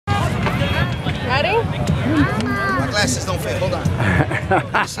ready? My glasses don't fit. Hold on.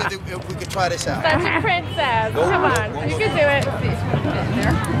 Let's see if we can try this out. Such a princess. Come on. You can do it.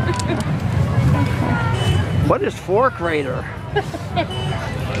 What is fork raider?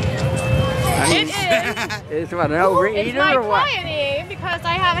 It is. It's what, an overeater or what? It's my client because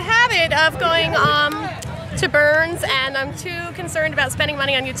I have a habit of going to Burns, and I'm too concerned about spending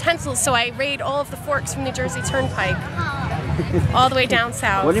money on utensils, so I raid all of the forks from New Jersey Turnpike all the way down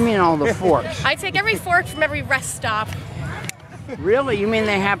south. What do you mean all the forks? I take every fork from every rest stop. Really? You mean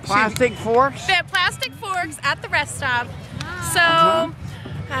they have plastic forks? They have plastic forks at the rest stop. So,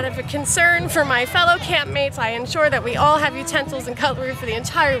 out of a concern for my fellow campmates, I ensure that we all have utensils and cutlery for the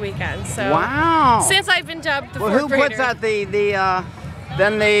entire weekend. So, wow. Since I've been dubbed the well, fork who raider. puts out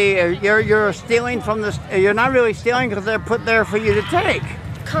you're stealing from the, you're not really stealing because they're put there for you to take.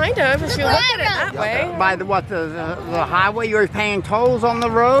 Kind of, if you look at it that way. By the highway, you're paying tolls on the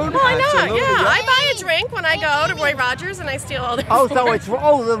road? Why not? Yeah, I buy a drink when I go to Roy Rogers and I steal all their food. So it's,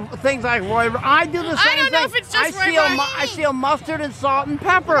 the things like Roy, I do the same thing. I don't know if it's just Roy Rogers. I steal mustard and salt and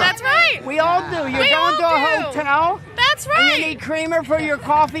pepper. That's right. We all do. You're going to a hotel. That's right. And you need creamer for your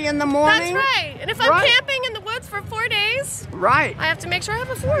coffee in the morning. That's right. And if I'm camping in the woods for 4 days, right, I have to make sure I have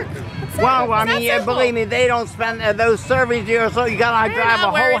a fork. Well, I mean, believe me, they don't spend those servings here, so you gotta drive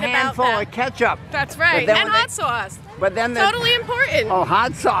a whole handful of ketchup. That's right, and hot sauce. But then totally important. Oh,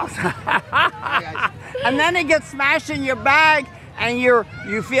 hot sauce. And then it gets smashed in your bag, and you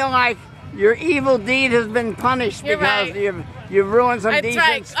feel like your evil deed has been punished because you've ruined some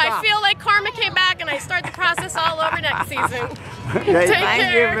decent stuff. I feel like karma came back, and I start the process all over next season. Okay,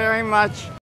 thank you very much.